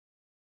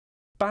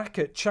Back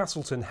at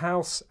Chastleton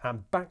House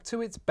and back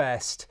to its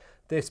best.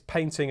 This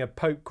painting of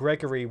Pope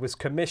Gregory was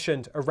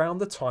commissioned around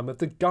the time of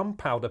the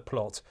Gunpowder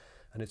Plot,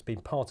 and it's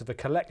been part of a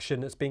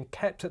collection that's been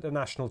kept at the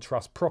National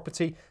Trust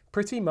property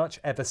pretty much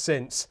ever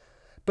since.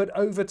 But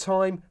over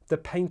time, the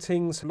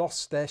paintings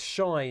lost their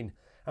shine,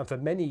 and for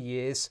many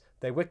years,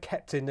 they were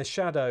kept in the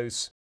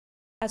shadows.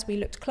 As we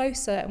looked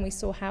closer and we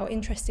saw how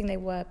interesting they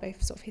were,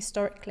 both sort of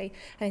historically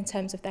and in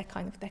terms of their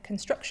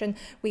construction,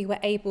 we were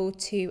able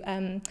to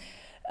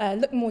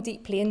look more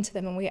deeply into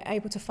them, and we were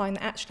able to find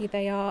that actually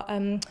they are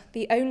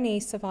the only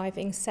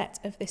surviving set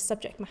of this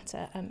subject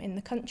matter in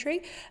the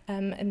country,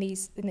 in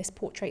this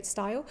portrait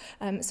style.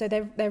 So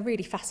they're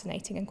really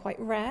fascinating and quite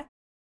rare.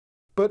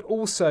 But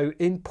also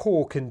in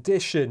poor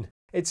condition.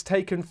 It's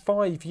taken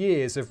 5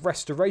 years of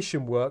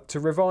restoration work to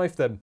revive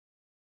them.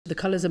 The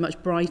colours are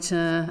much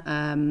brighter.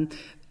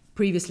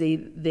 Previously,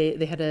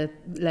 they had a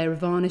layer of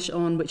varnish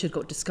on, which had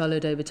got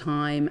discoloured over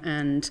time,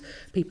 and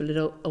people had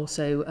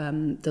also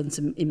done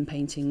some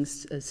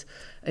in-paintings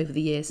over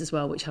the years as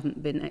well, which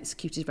haven't been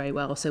executed very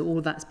well. So all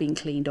of that's been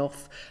cleaned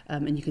off,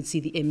 and you can see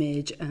the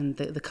image and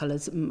the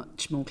colours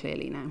much more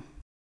clearly now.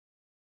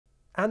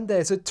 And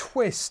there's a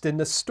twist in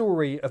the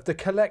story of the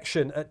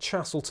collection at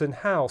Chastleton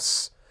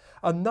House.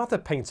 Another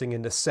painting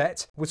in the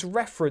set was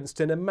referenced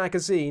in a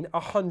magazine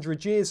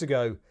 100 years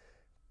ago.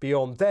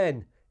 Beyond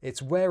then, its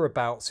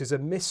whereabouts is a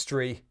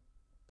mystery.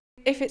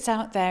 If it's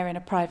out there in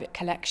a private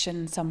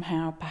collection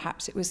somehow,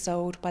 perhaps it was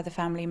sold by the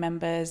family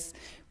members,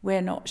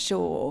 we're not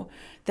sure,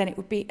 then it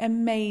would be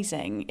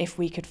amazing if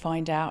we could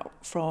find out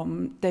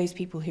from those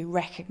people who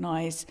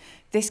recognise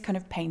this kind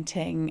of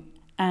painting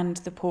and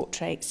the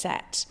portrait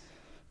set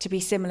to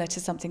be similar to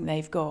something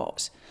they've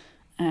got,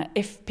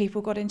 if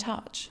people got in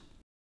touch.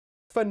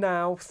 For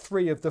now,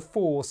 3 of the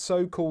 4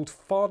 so-called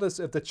Fathers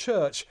of the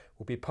Church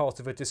will be part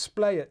of a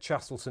display at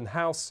Chastleton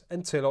House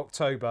until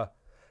October.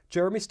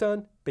 Jeremy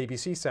Stern,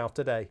 BBC South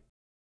Today.